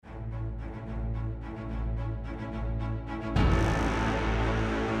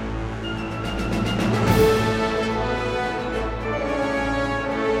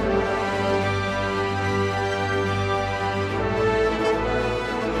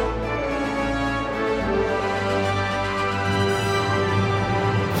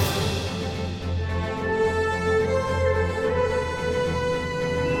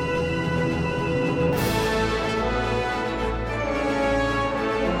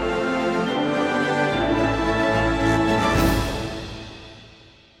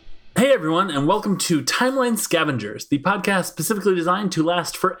everyone, and welcome to Timeline Scavengers, the podcast specifically designed to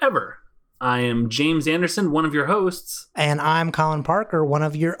last forever. I am James Anderson, one of your hosts. And I'm Colin Parker, one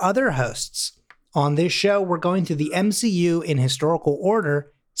of your other hosts. On this show, we're going through the MCU in historical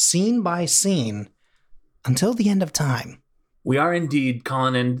order, scene by scene, until the end of time. We are indeed,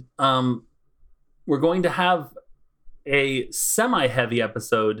 Colin, and we're going to have a semi-heavy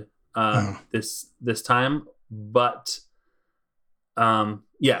episode this time, but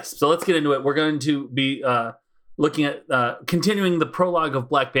yes, so let's get into it. We're going to be looking at continuing the prologue of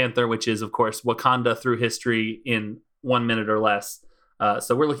Black Panther, which is, of course, Wakanda through history in 1 minute or less.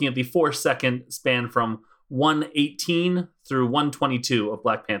 So we're looking at the 4-second span from 118 through 122 of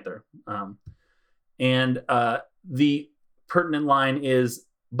Black Panther. And the pertinent line is,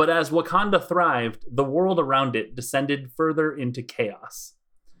 but as Wakanda thrived, the world around it descended further into chaos.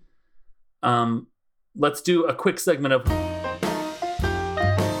 Let's do a quick segment of...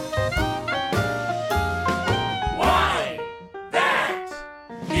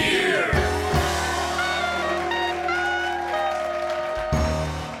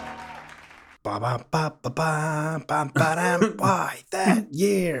 Why that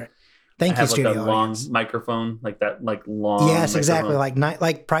year? Thank you, studio like a long audience. microphone, like that, like long. Yes, exactly. microphone.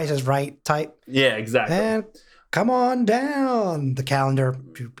 Like Price is Right type. Yeah, exactly. And come on down the calendar.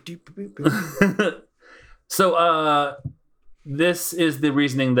 So, this is the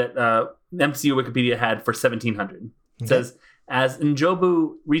reasoning that MCU Wikipedia had for 1700. It says, as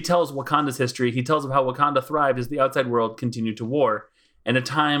Njobu retells Wakanda's history, he tells of how Wakanda thrived as the outside world continued to war, and a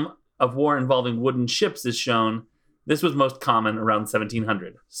time of war involving wooden ships is shown. This was most common around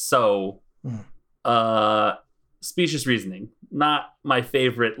 1700. So, specious reasoning. Not my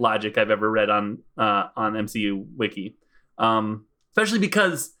favorite logic I've ever read on MCU Wiki. Especially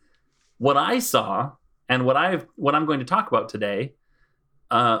because what I saw and what I'm going to talk about today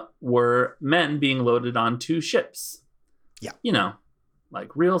were men being loaded onto ships. Yeah. You know,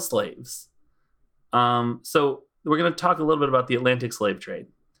 like real slaves. So we're going to talk a little bit about the Atlantic slave trade.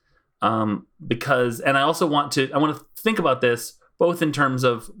 Because, and I also want to think about this both in terms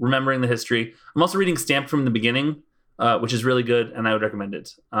of remembering the history. I'm also reading Stamped from the Beginning, which is really good, and I would recommend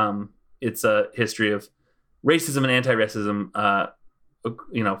it. It's a history of racism and anti-racism,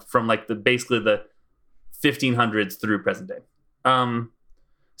 from like basically the 1500s through present day.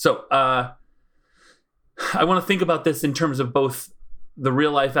 So I want to think about this in terms of both the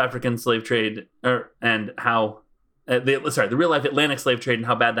real life African slave trade and how the real life Atlantic slave trade and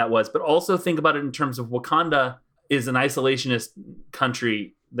how bad that was, but also think about it in terms of Wakanda is an isolationist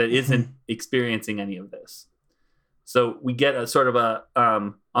country that isn't experiencing any of this. So we get a sort of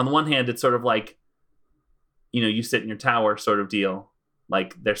on the one hand, it's sort of like, you sit in your tower sort of deal.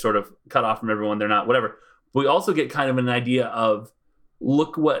 Like they're sort of cut off from everyone. They're not, whatever. But we also get kind of an idea of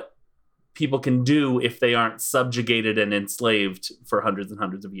look what people can do if they aren't subjugated and enslaved for hundreds and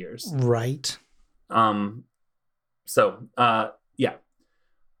hundreds of years. Right. So, yeah.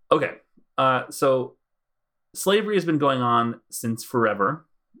 Okay. So slavery has been going on since forever.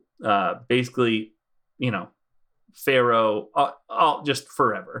 Basically, Pharaoh, all just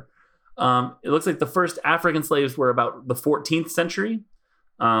forever. It looks like the first African slaves were about the 14th century.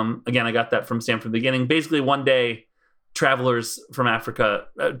 Again, I got that from Stamped from the Beginning. Basically, one day, travelers from Africa,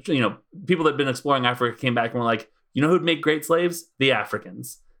 people that had been exploring Africa came back and were like, you know who'd make great slaves? The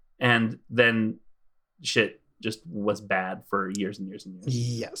Africans. And then shit just was bad for years and years and years.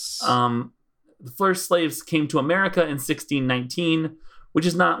 Yes. The first slaves came to America in 1619, which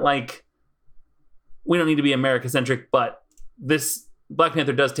is not like, we don't need to be America-centric, but this Black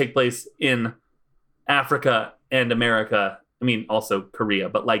Panther does take place in Africa and America. I mean, also Korea,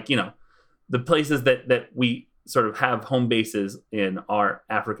 but the places that we sort of have home bases in are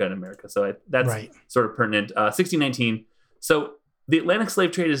Africa and America. So that's right. Sort of pertinent. 1619. So the Atlantic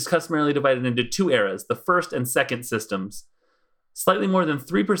slave trade is customarily divided into two eras, the first and second systems. Slightly more than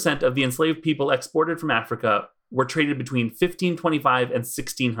 3% of the enslaved people exported from Africa were traded between 1525 and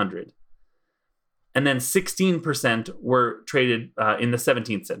 1600. And then 16% were traded in the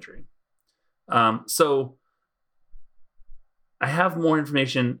 17th century. So I have more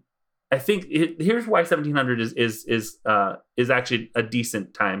information. I think here's why 1700 is actually a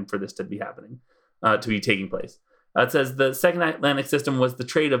decent time for this to be happening, to be taking place. It says the second Atlantic system was the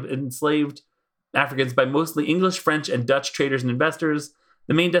trade of enslaved Africans by mostly English, French, and Dutch traders and investors.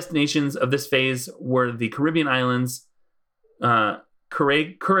 The main destinations of this phase were the Caribbean islands, Curacao?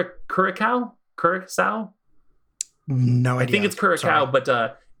 No idea. I think it's Curacao, but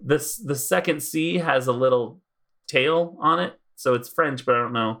the second C has a little tail on it, so it's French, but I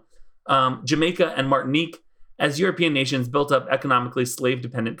don't know. Jamaica and Martinique, as European nations built up economically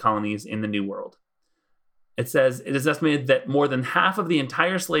slave-dependent colonies in the New World. It says it is estimated that more than half of the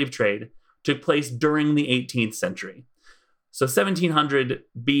entire slave trade took place during the 18th century. So 1700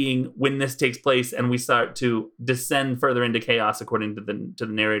 being when this takes place and we start to descend further into chaos, according to the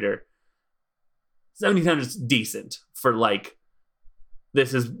narrator. 1700 is decent for like,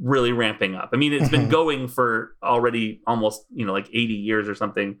 this is really ramping up. I mean, it's been going for already almost, like 80 years or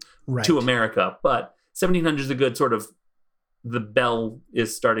something to America, but 1700 is a good sort of, the bell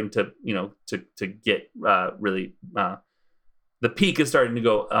is starting to, to get really, the peak is starting to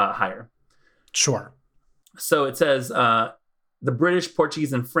go higher. Sure. So it says the British,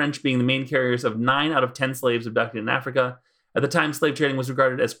 Portuguese, and French being the main carriers of 9 out of 10 slaves abducted in Africa. At the time, slave trading was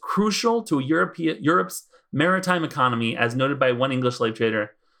regarded as crucial to Europe's maritime economy, as noted by one English slave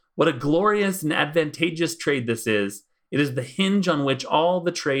trader. What a glorious and advantageous trade this is. It is the hinge on which all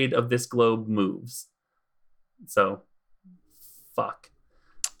the trade of this globe moves. So, fuck.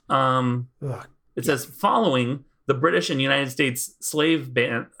 It says, following the British and United States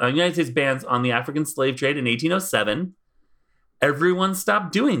bans on the African slave trade in 1807, everyone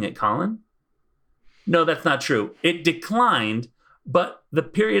stopped doing it, Colin. No, that's not true. It declined, but the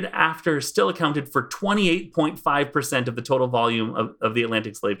period after still accounted for 28.5% of the total volume of the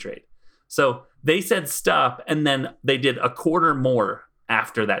Atlantic slave trade. So they said stop, and then they did a quarter more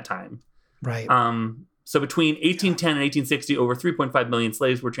after that time. Right. So between 1810 and 1860, over 3.5 million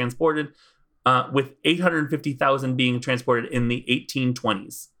slaves were transported, with 850,000 being transported in the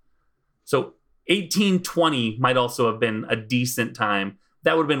 1820s. So 1820 might also have been a decent time.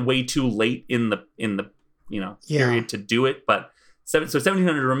 That would have been way too late in the period to do it. But so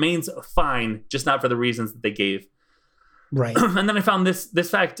 1700 remains fine, just not for the reasons that they gave. Right. And then I found this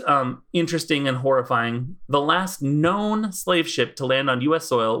fact interesting and horrifying. The last known slave ship to land on U.S.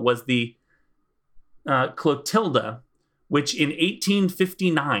 soil was the Clotilda, which in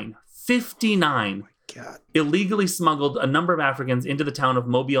 1859, illegally smuggled a number of Africans into the town of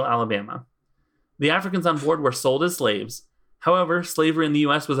Mobile, Alabama. The Africans on board were sold as slaves. However, slavery in the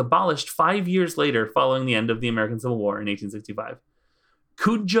U.S. was abolished 5 years later following the end of the American Civil War in 1865.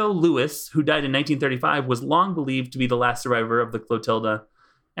 Cudjoe Lewis, who died in 1935, was long believed to be the last survivor of the Clotilda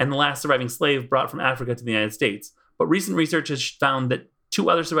and the last surviving slave brought from Africa to the United States. But recent research has found that 2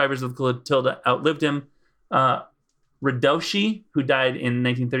 other survivors of the Clotilda outlived him, Radoshi, who died in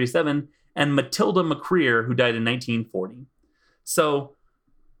 1937, and Matilda McCreer, who died in 1940. So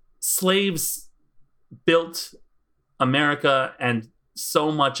slaves built America and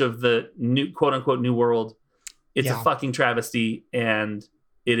so much of the new quote unquote new world. It's a fucking travesty, and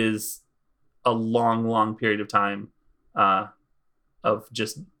it is a long period of time of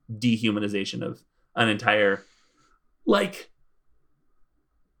just dehumanization of an entire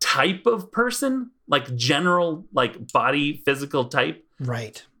type of person, general body physical type,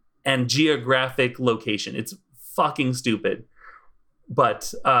 right, and geographic location. It's fucking stupid.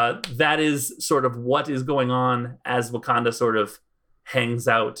 But that is sort of what is going on as Wakanda sort of hangs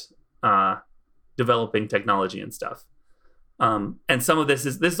out developing technology and stuff. And some of this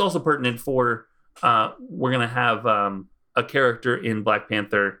is also pertinent for we're going to have a character in Black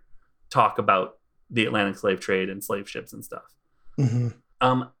Panther talk about the Atlantic slave trade and slave ships and stuff. Mm-hmm.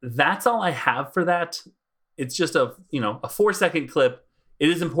 That's all I have for that. It's just a 4-second clip. It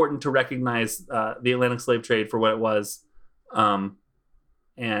is important to recognize the Atlantic slave trade for what it was.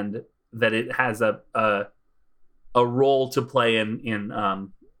 And that it has a role to play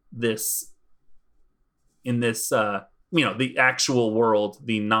in this the actual world,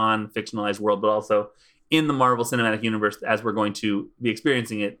 the non-fictionalized world, but also in the Marvel Cinematic Universe as we're going to be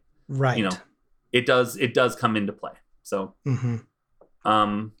experiencing it. Right. It does come into play. So,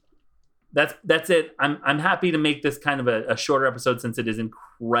 that's it. I'm happy to make this kind of a shorter episode since it is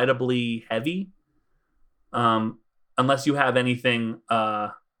incredibly heavy. Unless you have anything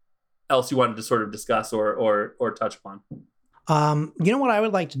else you wanted to sort of discuss or touch upon. You know what I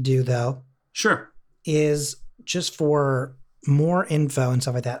would like to do, though? Sure. Is just for more info and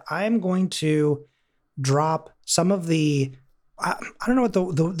stuff like that, I'm going to drop some of the, I don't know what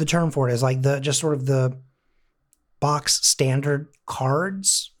the term for it is, just sort of the box standard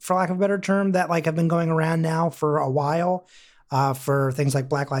cards, for lack of a better term, that have been going around now for a while for things like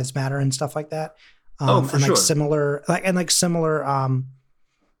Black Lives Matter and stuff like that. For and sure. Similar, I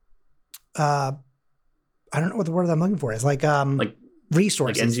don't know what the word I'm looking for is,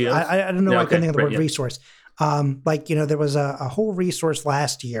 resources. NGOs? I don't know. I couldn't think of the word yeah. resource. There was a whole resource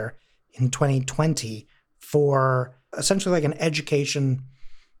last year in 2020 for essentially an education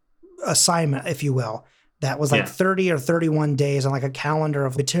assignment, if you will, that was like 30 or 31 days on like a calendar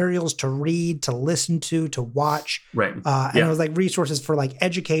of materials to read, to listen to watch. Right. And it was like resources for like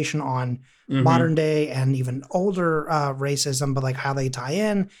education on modern day and even older racism, but like how they tie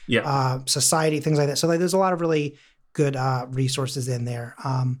in, society, things like that. So like there's a lot of really good resources in there.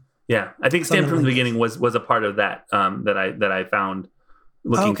 I think Stand from the Beginning was a part of that that I found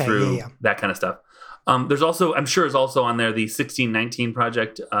looking through that kind of stuff. There's also, I'm sure is also on there, the 1619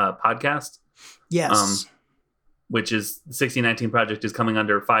 Project podcast. Yes. Which is the 1619 Project is coming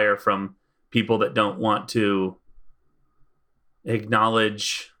under fire from people that don't want to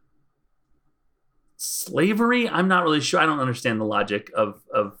acknowledge slavery. I'm not really sure. I don't understand the logic of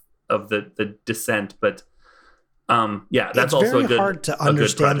the dissent, but that's it's also very a good, hard to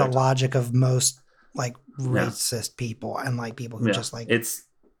understand the logic of most like racist people and like people who just like it's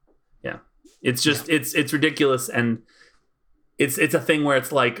just it's ridiculous, and it's a thing where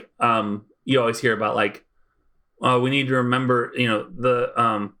it's like you always hear about like we need to remember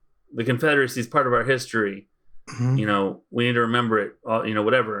the Confederacy is part of our history. We need to remember it.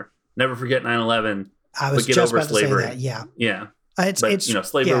 Whatever. Never forget 9/11. I was but get just over about slavery. To say that. Yeah. It's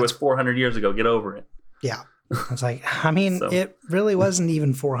slavery was 400 years ago. Get over it. Yeah. It's like, I mean, it really wasn't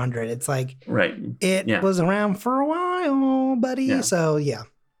even 400. It's like, it was around for a while, buddy. Yeah. So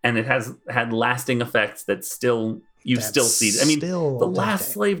and it has had lasting effects that still see. I mean, the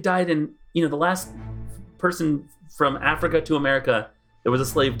last slave died in, the last person from Africa to America, there was a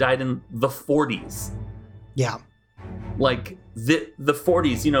slave died in the 40s. Yeah. Like the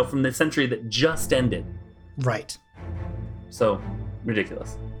 40s, from the century that just ended. Right. So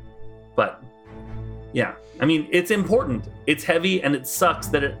ridiculous. But I mean, it's important. It's heavy and it sucks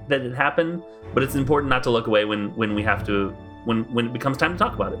that it happened, but it's important not to look away when we have to, when it becomes time to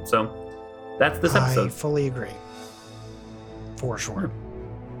talk about it. So that's this episode. I fully agree. For sure.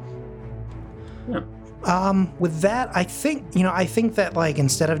 Yeah. With that, I think that like,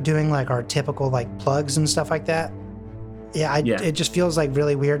 instead of doing like our typical like plugs and stuff like that, it just feels like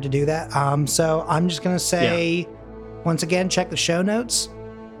really weird to do that. So I'm just going to say, once again, check the show notes.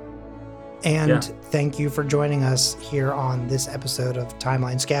 And thank you for joining us here on this episode of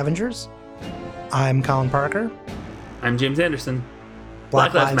Timeline Scavengers. I'm Colin Parker. I'm James Anderson.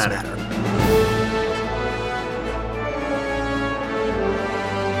 Black Lives Matter.